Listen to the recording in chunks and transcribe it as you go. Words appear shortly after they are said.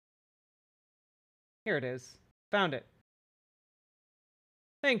Here it is. Found it.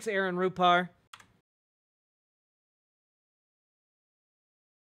 Thanks, Aaron Rupar.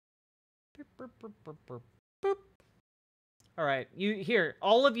 Boop. All right, here.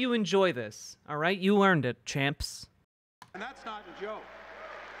 All of you enjoy this. All right, you earned it, champs. And that's not a joke.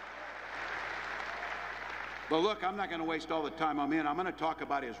 But look, I'm not going to waste all the time I'm in. I'm going to talk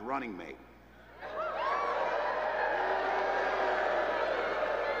about his running mate.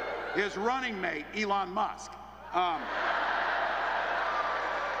 His running mate, Elon Musk.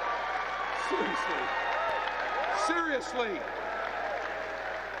 Seriously.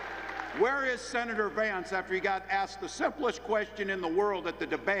 Where is Senator Vance after he got asked the simplest question in the world at the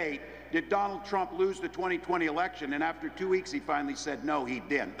debate, did Donald Trump lose the 2020 election? And after 2 weeks, he finally said, no, he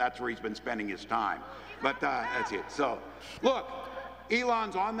didn't. That's where he's been spending his time. But that's it. So, look,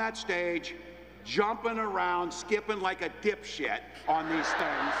 Elon's on that stage, jumping around, skipping like a dipshit on these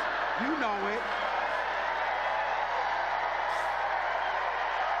things. You know it.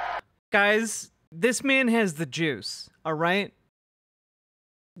 Guys, this man has the juice, all right?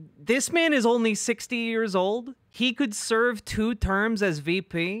 This man is only 60 years old. He could serve 2 terms as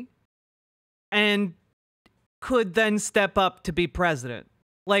VP and could then step up to be president.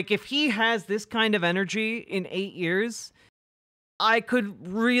 Like, if he has this kind of energy in 8 years, I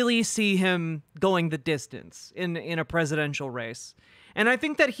could really see him going the distance in a presidential race. And I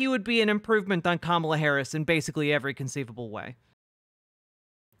think that he would be an improvement on Kamala Harris in basically every conceivable way.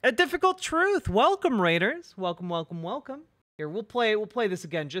 A difficult truth. Welcome, Raiders. Welcome, welcome, welcome. Here, we'll play this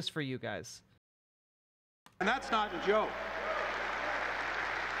again just for you guys. And that's not a joke.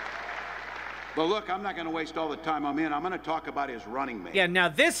 But look, I'm not going to waste all the time I'm in. I'm going to talk about his running mate. Yeah, now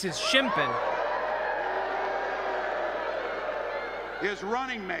this is shimping. His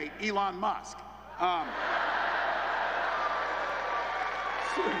running mate, Elon Musk.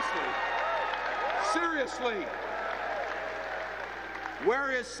 Seriously.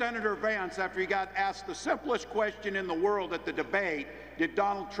 Where is Senator Vance after he got asked the simplest question in the world at the debate, did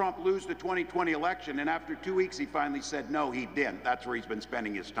Donald Trump lose the 2020 election? And after 2 weeks, he finally said, no, he didn't. That's where he's been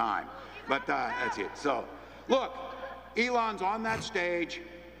spending his time. But that's it. So, look, Elon's on that stage,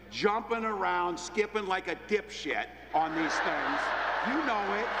 jumping around, skipping like a dipshit on these things. You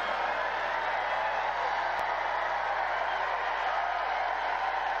know it.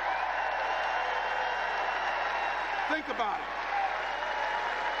 Think about it.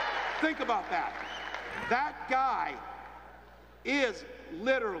 Think about that. That guy is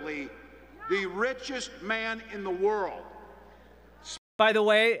literally the richest man in the world. By the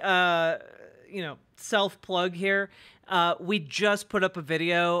way, you know, self-plug here. We just put up a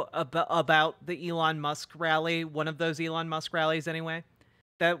video about the Elon Musk rally, one of those Elon Musk rallies anyway,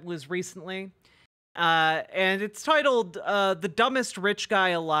 that was recently. And it's titled The Dumbest Rich Guy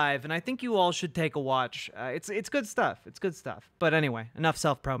Alive, and I think you all should take a watch. It's good stuff. It's good stuff. But anyway, enough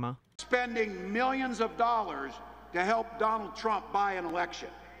self-promo. Spending millions of dollars to help Donald Trump buy an election.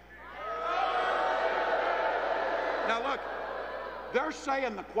 Now look, they're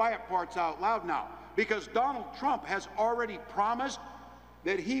saying the quiet parts out loud now because Donald Trump has already promised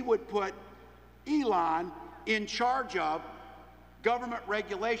that he would put Elon in charge of government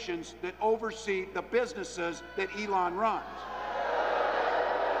regulations that oversee the businesses that Elon runs.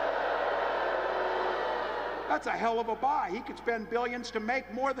 That's a hell of a buy. He could spend billions to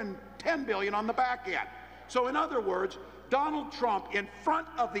make more than 10 billion on the back end. So in other words, Donald Trump, in front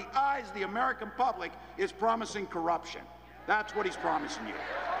of the eyes of the American public, is promising corruption. That's what he's promising you.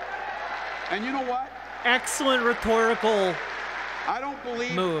 And you know what? Excellent rhetorical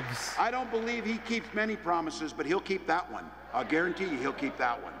moves. I don't believe he keeps many promises, but he'll keep that one. I'll guarantee you he'll keep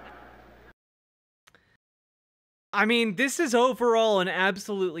that one. I mean, this is overall an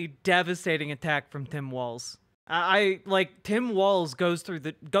absolutely devastating attack from Tim Walz. I like Tim Walz goes for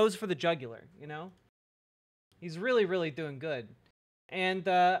the jugular, you know? He's really, really doing good. And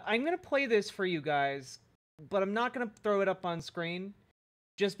I'm going to play this for you guys, but I'm not going to throw it up on screen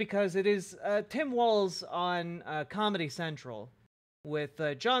just because it is Tim Walz on Comedy Central with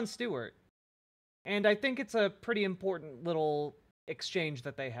Jon Stewart. And I think it's a pretty important little exchange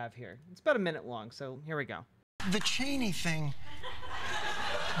that they have here. It's about a minute long, so here we go. The Cheney thing,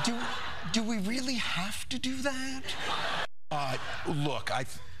 do we really have to do that? Look,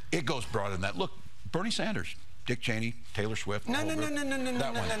 it goes broader than that. Look, Bernie Sanders, Dick Cheney, Taylor Swift. No.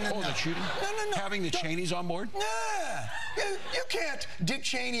 That one. Oh, the shooting? No. Having the Cheneys on board? Nah. You can't Dick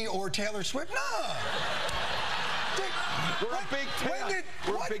Cheney or Taylor Swift. No. We're a big tent.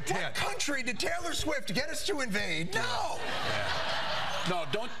 What country did Taylor Swift get us to invade? No. Yeah.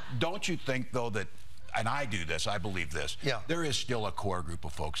 No, don't you think, though, that and I do this, I believe this. Yeah. There is still a core group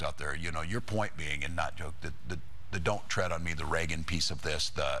of folks out there, you know, your point being, and not joke, the don't tread on me, the Reagan piece of this,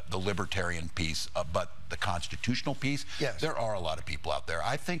 the libertarian piece, but the constitutional piece. Yes. There are a lot of people out there.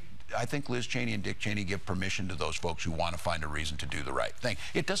 I think Liz Cheney and Dick Cheney give permission to those folks who want to find a reason to do the right thing.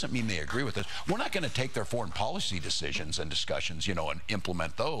 It doesn't mean they agree with us. We're not going to take their foreign policy decisions and discussions, you know, and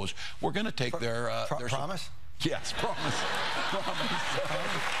implement those. We're going to take their promise. Yes, promise.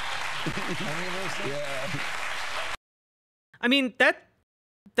 Yeah. I mean,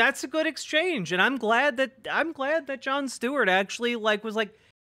 that's a good exchange, and I'm glad that Jon Stewart actually was like,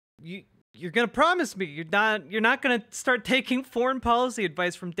 you're gonna promise me you're not gonna start taking foreign policy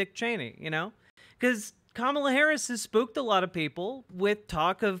advice from Dick Cheney, you know? Because Kamala Harris has spooked a lot of people with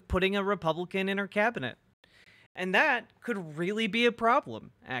talk of putting a Republican in her cabinet, and that could really be a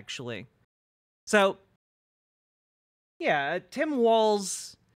problem, actually. So, yeah, Tim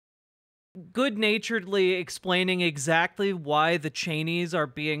Walz good-naturedly explaining exactly why the Cheneys are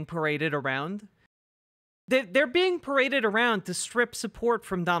being paraded around. They're being paraded around to strip support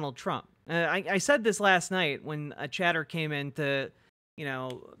from Donald Trump. I said this last night when a chatter came in to, you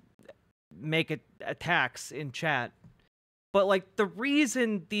know, make attacks in chat. But, like, the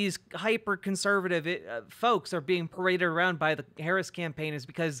reason these hyper-conservative folks are being paraded around by the Harris campaign is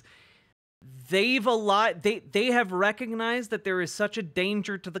because they have recognized that there is such a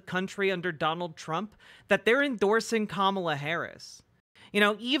danger to the country under Donald Trump that they're endorsing Kamala Harris. You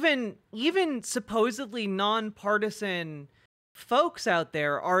know, even supposedly nonpartisan folks out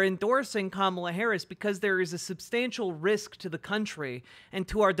there are endorsing Kamala Harris because there is a substantial risk to the country and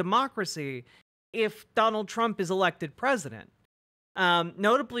to our democracy if Donald Trump is elected president.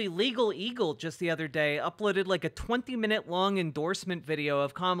 Notably, Legal Eagle just the other day uploaded like a 20-minute long endorsement video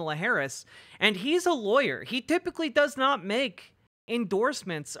of Kamala Harris, and he's a lawyer. He typically does not make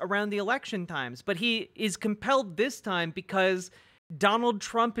endorsements around the election times, but he is compelled this time because Donald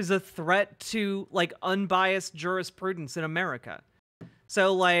Trump is a threat to, like, unbiased jurisprudence in America.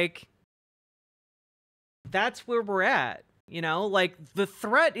 So, like, that's where we're at, you know? Like, the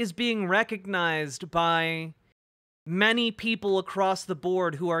threat is being recognized by many people across the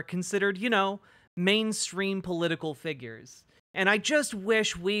board who are considered, you know, mainstream political figures. And I just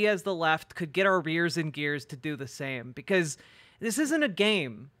wish we as the left could get our rears in gears to do the same, because this isn't a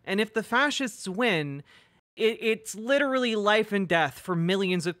game. And if the fascists win, it's literally life and death for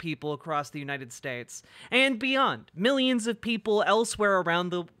millions of people across the United States and beyond, millions of people elsewhere around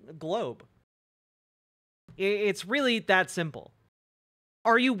the globe. It's really that simple.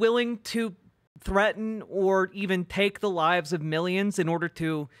 Are you willing to threaten or even take the lives of millions in order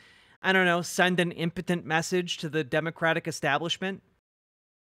to, I don't know, send an impotent message to the Democratic establishment?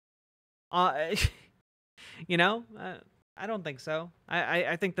 You know, I don't think so.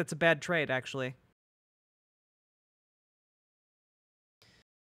 I think that's a bad trade, actually.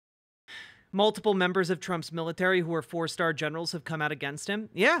 Multiple members of Trump's military who are 4-star generals have come out against him.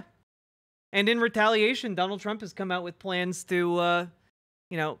 Yeah. And in retaliation, Donald Trump has come out with plans to,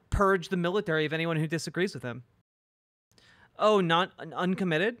 you know, purge the military of anyone who disagrees with him. Oh, not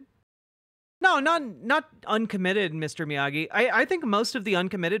uncommitted? No, not uncommitted, Mr. Miyagi. I think most of the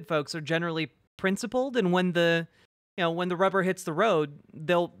uncommitted folks are generally principled, and when the rubber hits the road,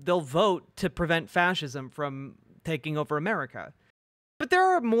 they'll vote to prevent fascism from taking over America. But there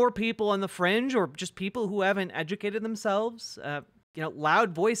are more people on the fringe, or just people who haven't educated themselves, you know,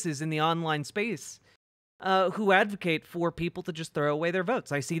 loud voices in the online space, who advocate for people to just throw away their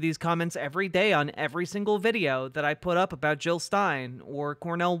votes. I see these comments every day on every single video that I put up about Jill Stein or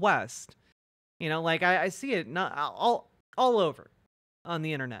Cornel West. You know, like, I see it all over on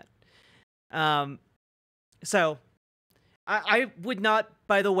the internet. So I would not,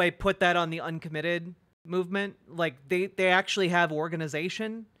 by the way, put that on the uncommitted movement. Like, they actually have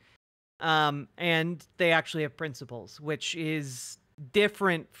organization, and they actually have principles, which is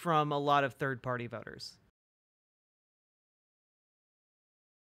different from a lot of third-party voters.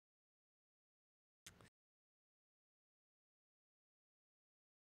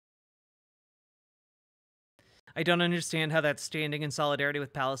 I don't understand how that's standing in solidarity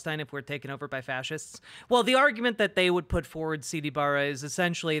with Palestine if we're taken over by fascists. Well, the argument that they would put forward, CD Barra, is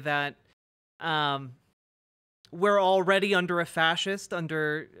essentially that we're already under a fascist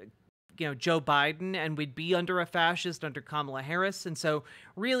under, you know, Joe Biden, and we'd be under a fascist under Kamala Harris. And so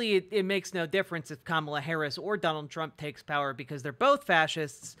really it makes no difference if Kamala Harris or Donald Trump takes power, because they're both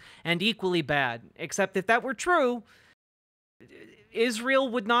fascists and equally bad. Except if that were true, Israel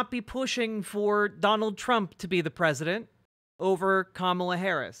would not be pushing for Donald Trump to be the president over Kamala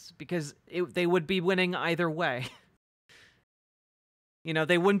Harris, because they would be winning either way. You know,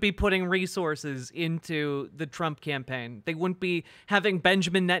 they wouldn't be putting resources into the Trump campaign. They wouldn't be having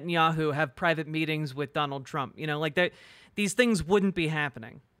Benjamin Netanyahu have private meetings with Donald Trump. You know, like these things wouldn't be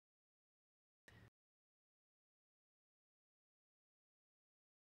happening.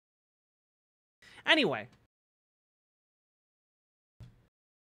 Anyway,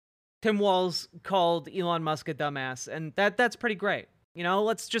 Tim Walz called Elon Musk a dumbass, and that's pretty great. You know,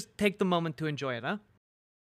 let's just take the moment to enjoy it, huh?